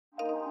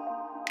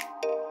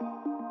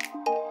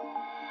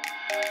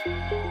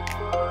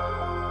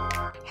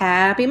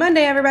Happy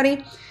Monday,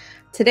 everybody.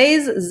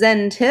 Today's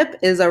ZenTip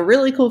is a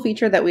really cool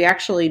feature that we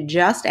actually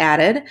just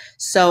added.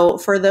 So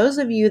for those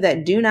of you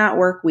that do not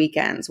work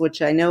weekends,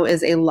 which I know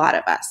is a lot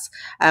of us,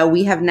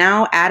 we have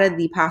now added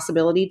the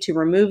possibility to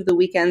remove the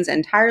weekends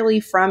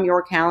entirely from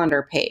your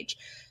calendar page.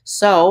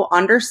 So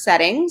under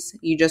settings,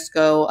 you just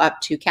go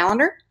up to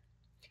calendar,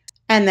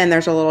 and then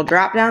there's a little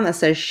drop down that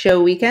says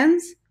show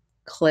weekends.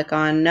 Click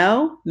on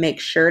no, make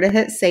sure to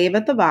hit save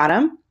at the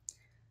bottom.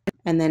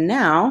 And then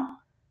now,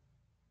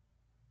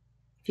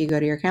 if you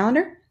go to your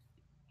calendar,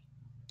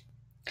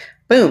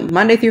 boom,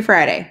 Monday through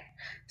Friday.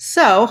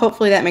 So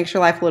hopefully that makes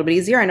your life a little bit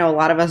easier. I know a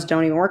lot of us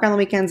don't even work on the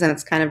weekends and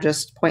it's kind of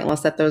just pointless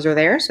that those are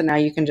there. So now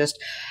you can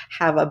just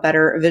have a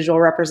better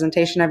visual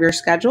representation of your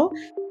schedule.